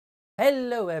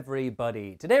Hello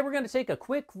everybody! Today we're going to take a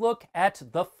quick look at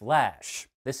The Flash.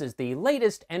 This is the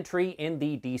latest entry in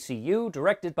the DCU,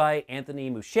 directed by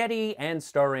Anthony Muschietti and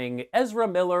starring Ezra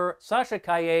Miller, Sasha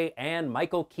Calle, and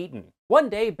Michael Keaton. One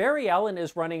day, Barry Allen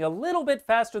is running a little bit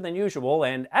faster than usual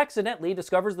and accidentally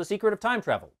discovers the secret of time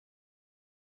travel.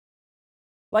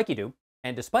 Like you do.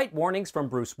 And despite warnings from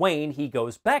Bruce Wayne, he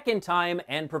goes back in time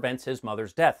and prevents his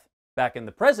mother's death. Back in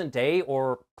the present day,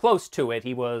 or close to it,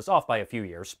 he was off by a few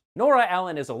years. Nora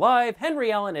Allen is alive,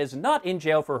 Henry Allen is not in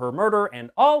jail for her murder, and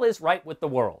all is right with the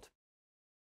world.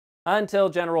 Until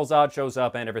General Zod shows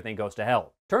up and everything goes to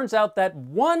hell. Turns out that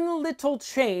one little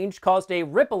change caused a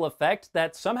ripple effect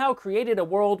that somehow created a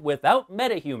world without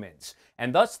metahumans,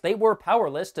 and thus they were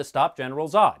powerless to stop General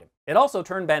Zod. It also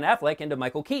turned Ben Affleck into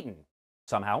Michael Keaton.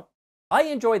 Somehow. I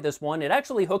enjoyed this one. It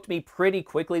actually hooked me pretty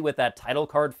quickly with that title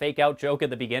card fake-out joke at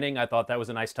the beginning. I thought that was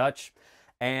a nice touch.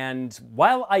 And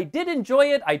while I did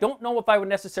enjoy it, I don't know if I would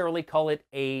necessarily call it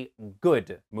a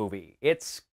good movie.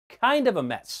 It's kind of a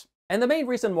mess. And the main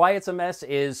reason why it's a mess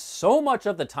is so much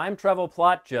of the time travel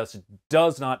plot just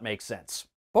does not make sense.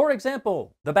 For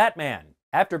example, the Batman.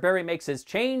 After Barry makes his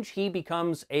change, he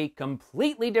becomes a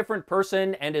completely different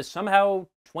person and is somehow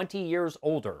 20 years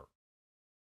older.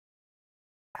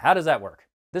 How does that work?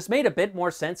 This made a bit more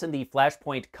sense in the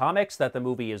Flashpoint comics that the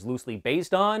movie is loosely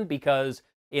based on, because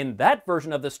in that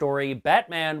version of the story,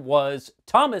 Batman was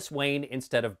Thomas Wayne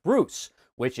instead of Bruce,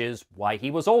 which is why he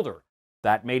was older.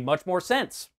 That made much more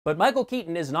sense. But Michael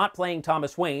Keaton is not playing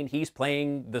Thomas Wayne, he's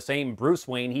playing the same Bruce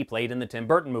Wayne he played in the Tim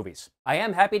Burton movies. I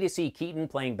am happy to see Keaton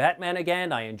playing Batman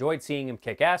again. I enjoyed seeing him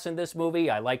kick ass in this movie.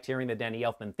 I liked hearing the Danny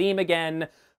Elfman theme again,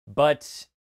 but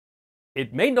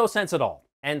it made no sense at all.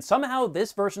 And somehow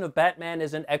this version of Batman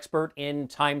is an expert in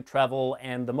time travel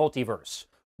and the multiverse,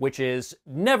 which is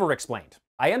never explained.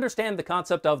 I understand the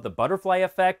concept of the butterfly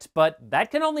effect, but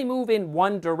that can only move in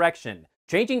one direction.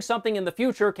 Changing something in the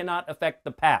future cannot affect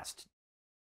the past.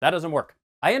 That doesn't work.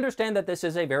 I understand that this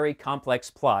is a very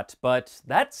complex plot, but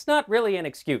that's not really an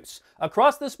excuse.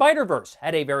 Across the Spider-Verse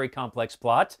had a very complex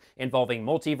plot involving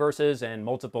multiverses and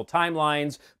multiple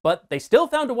timelines, but they still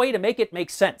found a way to make it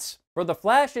make sense. For The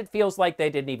Flash, it feels like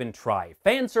they didn't even try.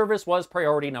 Fan service was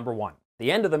priority number one.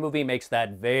 The end of the movie makes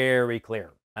that very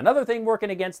clear. Another thing working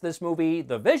against this movie,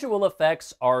 the visual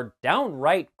effects are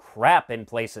downright crap in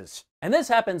places. And this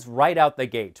happens right out the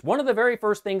gate. One of the very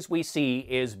first things we see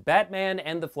is Batman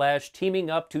and the Flash teaming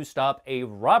up to stop a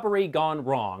robbery gone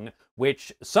wrong,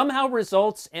 which somehow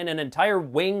results in an entire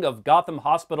wing of Gotham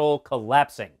Hospital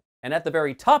collapsing. And at the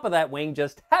very top of that wing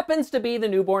just happens to be the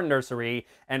newborn nursery,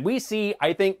 and we see,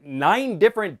 I think, 9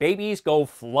 different babies go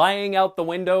flying out the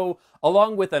window,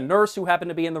 along with a nurse who happened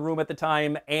to be in the room at the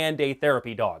time, and a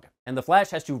therapy dog. And the Flash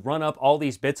has to run up all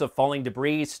these bits of falling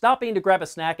debris, stopping to grab a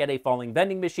snack at a falling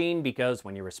vending machine, because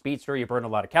when you're a speedster, you burn a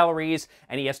lot of calories,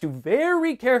 and he has to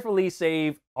very carefully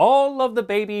save all of the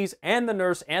babies and the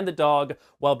nurse and the dog,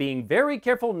 while being very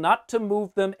careful not to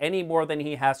move them any more than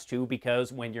he has to,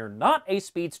 because when you're not a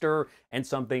speedster and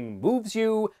something moves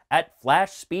you at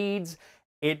Flash speeds,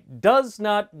 it does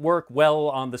not work well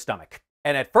on the stomach.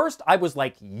 And at first, I was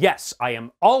like, yes, I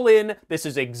am all in. This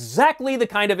is exactly the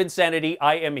kind of insanity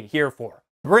I am here for.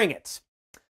 Bring it.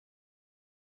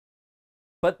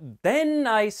 But then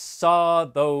I saw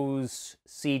those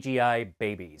CGI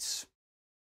babies.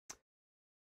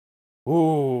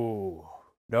 Ooh,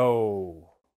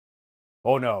 no.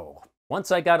 Oh no. Once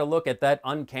I got a look at that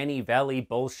uncanny valley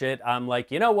bullshit, I'm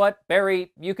like, you know what,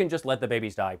 Barry, you can just let the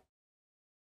babies die.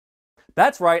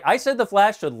 That's right, I said the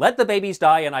Flash should let the babies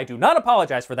die, and I do not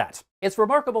apologize for that. It's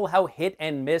remarkable how hit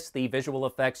and miss the visual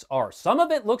effects are. Some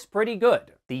of it looks pretty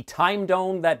good. The time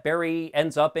dome that Barry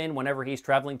ends up in whenever he's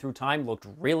traveling through time looked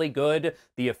really good.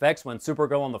 The effects when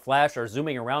Supergirl and the Flash are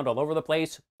zooming around all over the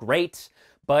place, great.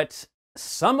 But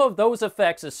some of those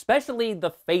effects, especially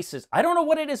the faces, I don't know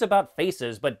what it is about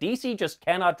faces, but DC just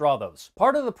cannot draw those.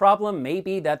 Part of the problem may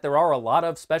be that there are a lot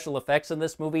of special effects in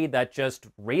this movie that just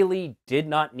really did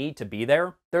not need to be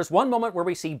there. There's one moment where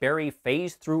we see Barry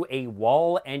phase through a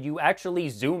wall, and you actually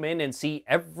zoom in and see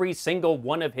every single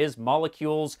one of his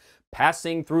molecules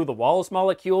passing through the wall's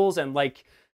molecules, and like,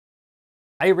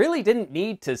 I really didn't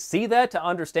need to see that to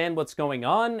understand what's going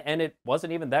on, and it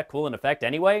wasn't even that cool an effect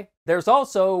anyway. There's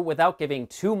also, without giving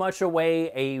too much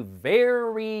away, a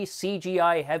very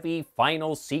CGI-heavy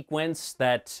final sequence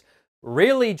that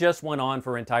really just went on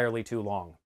for entirely too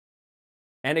long.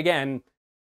 And again,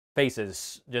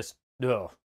 faces, just ugh.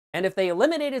 And if they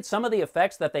eliminated some of the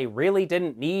effects that they really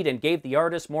didn't need and gave the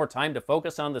artist more time to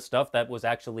focus on the stuff that was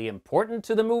actually important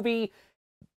to the movie,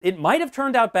 it might have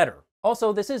turned out better.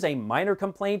 Also, this is a minor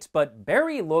complaint, but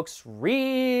Barry looks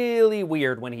really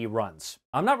weird when he runs.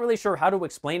 I'm not really sure how to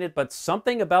explain it, but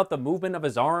something about the movement of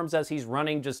his arms as he's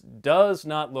running just does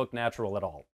not look natural at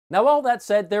all. Now, all that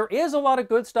said, there is a lot of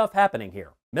good stuff happening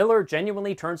here. Miller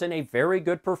genuinely turns in a very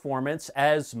good performance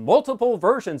as multiple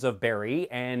versions of Barry,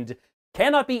 and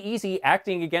cannot be easy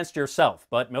acting against yourself,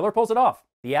 but Miller pulls it off.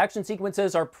 The action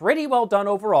sequences are pretty well done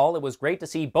overall. It was great to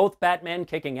see both Batman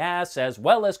kicking ass as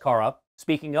well as Kara.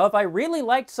 Speaking of, I really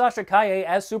liked Sasha Calle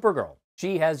as Supergirl.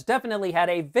 She has definitely had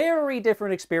a very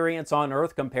different experience on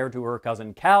Earth compared to her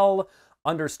cousin Cal.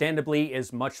 Understandably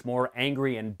is much more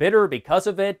angry and bitter because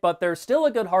of it, but there's still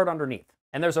a good heart underneath.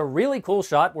 And there's a really cool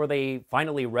shot where they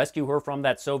finally rescue her from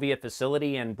that Soviet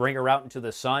facility and bring her out into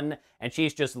the sun, and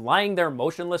she's just lying there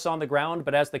motionless on the ground,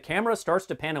 but as the camera starts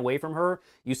to pan away from her,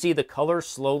 you see the color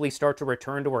slowly start to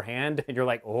return to her hand, and you're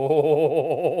like,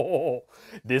 oh,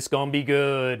 this gonna be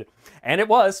good. And it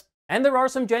was. And there are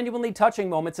some genuinely touching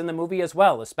moments in the movie as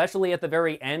well, especially at the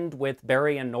very end with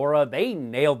Barry and Nora. They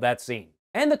nailed that scene.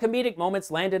 And the comedic moments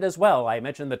landed as well. I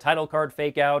mentioned the title card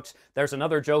fake out. There's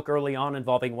another joke early on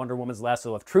involving Wonder Woman's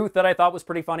lasso of truth that I thought was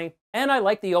pretty funny. And I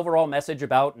like the overall message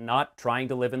about not trying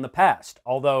to live in the past.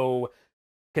 Although,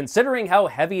 considering how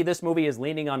heavy this movie is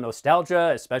leaning on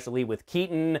nostalgia, especially with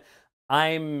Keaton,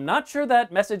 I'm not sure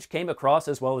that message came across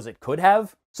as well as it could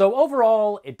have. So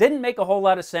overall, it didn't make a whole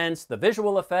lot of sense. The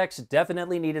visual effects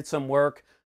definitely needed some work.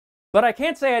 But I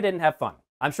can't say I didn't have fun.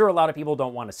 I'm sure a lot of people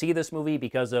don't want to see this movie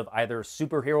because of either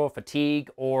superhero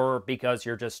fatigue or because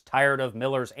you're just tired of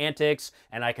Miller's antics,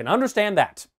 and I can understand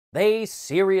that. They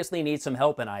seriously need some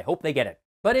help, and I hope they get it.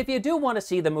 But if you do want to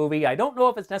see the movie, I don't know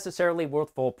if it's necessarily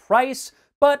worth full price,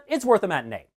 but it's worth a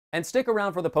matinee. And stick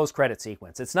around for the post-credit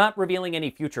sequence. It's not revealing any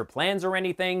future plans or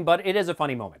anything, but it is a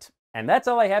funny moment. And that's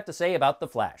all I have to say about The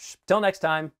Flash. Till next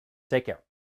time, take care.